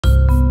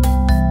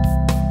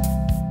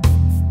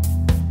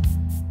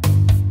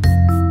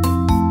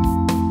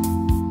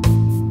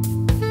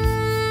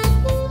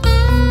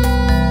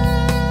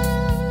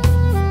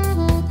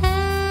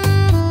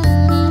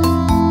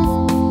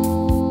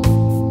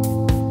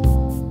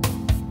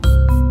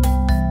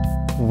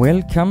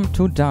Welcome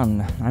to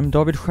Done. I'm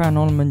David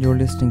Stjernholm and you're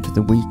listening to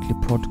the weekly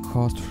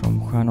podcast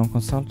from Stjernholm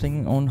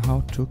Consulting on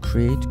how to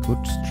create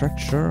good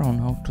structure, on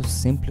how to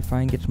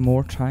simplify and get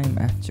more time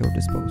at your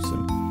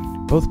disposal,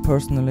 both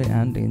personally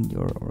and in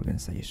your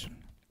organization.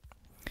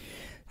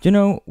 You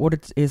know what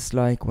it is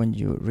like when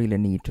you really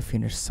need to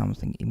finish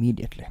something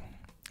immediately.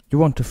 You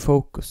want to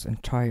focus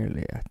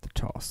entirely at the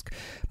task,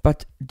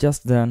 but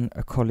just then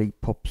a colleague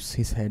pops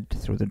his head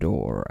through the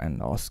door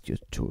and asks you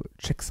to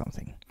check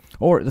something.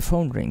 Or the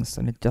phone rings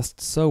and it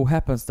just so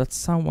happens that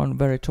someone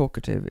very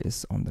talkative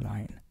is on the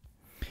line.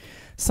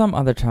 Some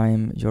other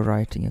time you're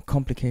writing a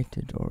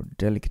complicated or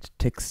delicate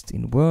text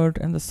in Word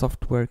and the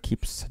software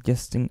keeps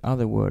suggesting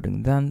other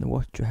wording than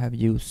what you have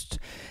used,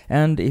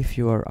 and if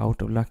you are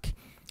out of luck,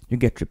 you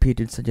get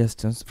repeated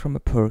suggestions from a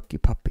perky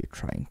puppy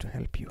trying to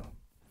help you.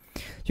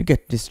 You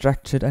get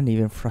distracted and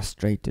even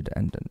frustrated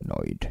and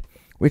annoyed,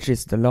 which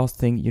is the last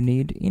thing you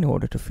need in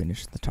order to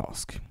finish the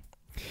task.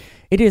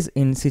 It is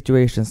in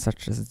situations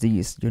such as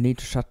these you need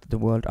to shut the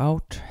world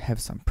out,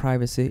 have some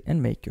privacy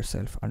and make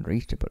yourself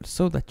unreachable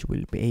so that you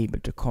will be able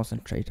to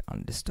concentrate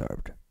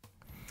undisturbed.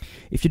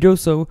 If you do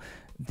so,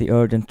 the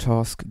urgent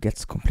task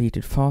gets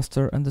completed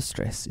faster and the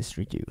stress is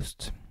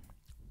reduced.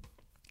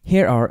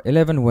 Here are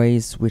 11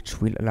 ways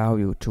which will allow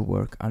you to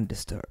work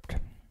undisturbed.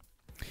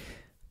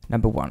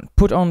 Number 1.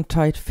 Put on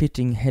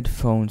tight-fitting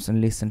headphones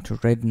and listen to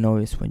red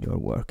noise when you are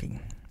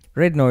working.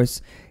 Red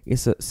noise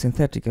is a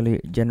synthetically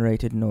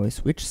generated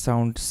noise which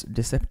sounds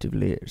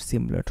deceptively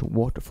similar to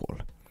waterfall.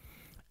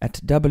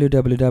 At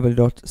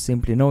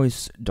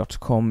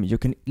www.simplynoise.com you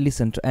can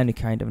listen to any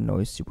kind of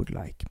noise you would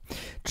like.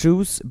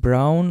 Choose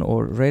brown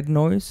or red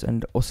noise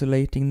and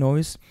oscillating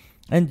noise,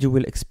 and you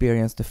will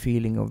experience the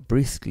feeling of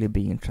briskly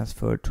being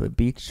transferred to a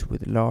beach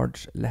with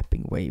large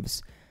lapping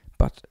waves,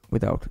 but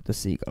without the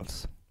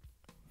seagulls.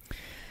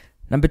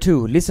 Number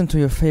 2, listen to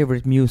your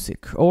favorite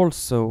music,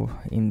 also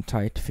in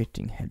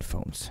tight-fitting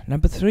headphones.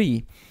 Number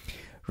 3,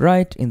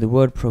 write in the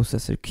word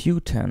processor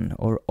Q10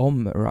 or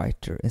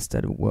writer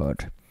instead of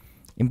Word.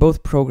 In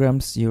both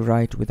programs you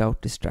write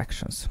without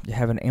distractions. You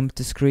have an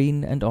empty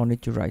screen and on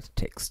it you write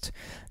text.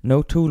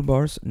 No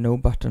toolbars, no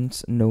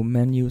buttons, no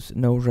menus,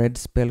 no red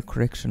spell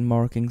correction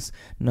markings,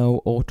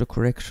 no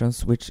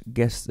autocorrections which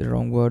guess the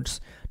wrong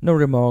words, no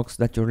remarks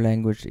that your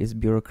language is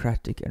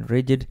bureaucratic and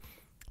rigid,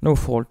 no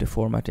faulty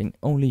formatting,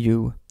 only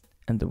you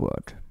and the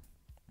word.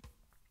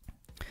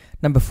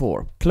 Number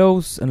 4.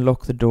 Close and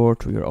lock the door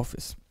to your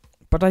office.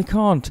 But I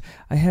can't.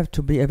 I have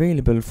to be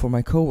available for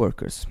my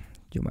coworkers,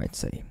 you might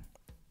say.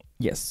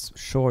 Yes,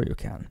 sure you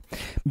can.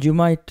 You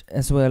might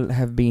as well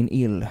have been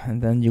ill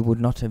and then you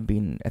would not have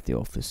been at the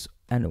office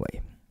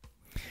anyway.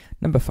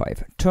 Number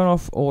 5. Turn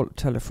off all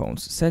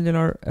telephones,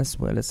 cellular as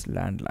well as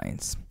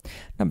landlines.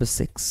 Number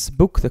 6.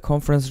 Book the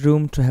conference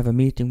room to have a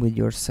meeting with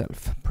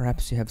yourself.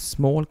 Perhaps you have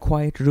small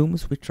quiet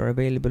rooms which are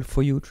available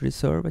for you to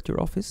reserve at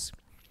your office.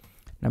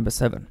 Number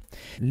 7.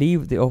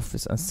 Leave the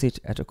office and sit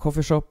at a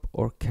coffee shop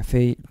or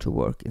cafe to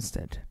work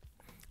instead.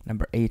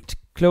 Number 8.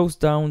 Close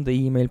down the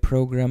email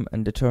program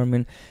and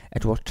determine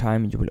at what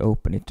time you will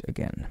open it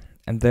again,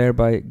 and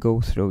thereby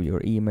go through your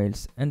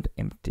emails and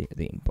empty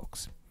the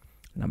inbox.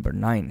 Number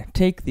 9.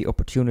 Take the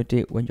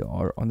opportunity when you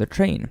are on the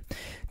train.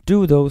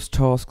 Do those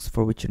tasks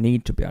for which you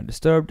need to be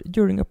undisturbed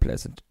during a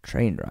pleasant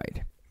train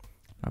ride.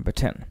 Number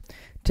 10.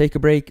 Take a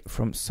break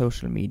from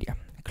social media.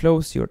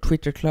 Close your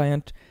Twitter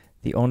client,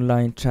 the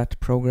online chat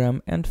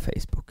program and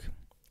Facebook.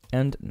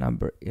 And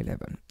number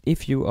 11.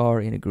 If you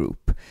are in a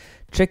group,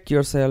 check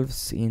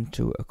yourselves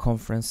into a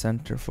conference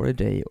center for a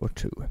day or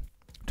two.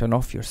 Turn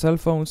off your cell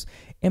phones,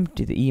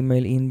 empty the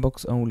email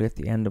inbox only at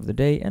the end of the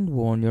day and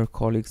warn your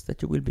colleagues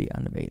that you will be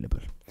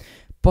unavailable.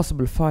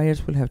 Possible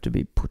fires will have to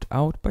be put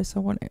out by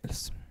someone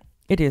else.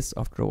 It is,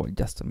 after all,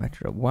 just a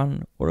matter of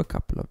 1 or a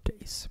couple of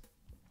days.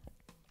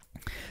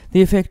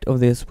 The effect of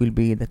this will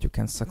be that you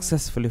can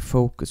successfully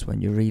focus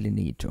when you really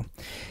need to.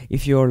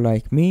 If you're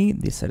like me,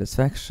 the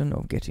satisfaction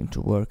of getting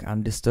to work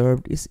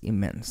undisturbed is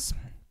immense.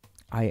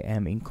 I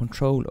am in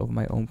control of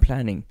my own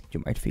planning,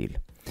 you might feel.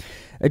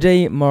 A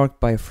day marked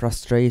by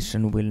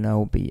frustration will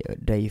now be a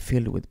day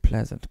filled with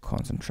pleasant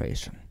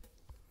concentration.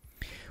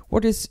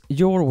 What is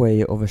your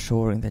way of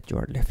assuring that you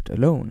are left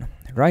alone?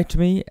 Write to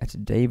me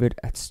at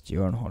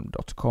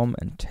david@stjernholm.com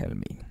and tell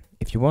me.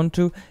 If you want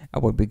to, I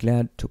would be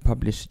glad to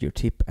publish your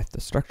tip at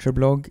the Structure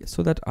blog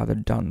so that other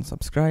Done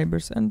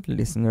subscribers and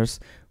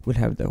listeners will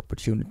have the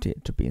opportunity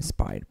to be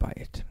inspired by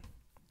it.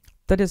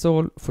 That is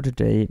all for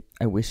today.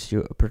 I wish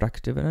you a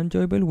productive and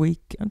enjoyable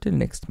week until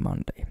next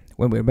Monday,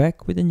 when we're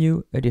back with a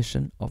new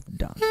edition of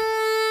Done.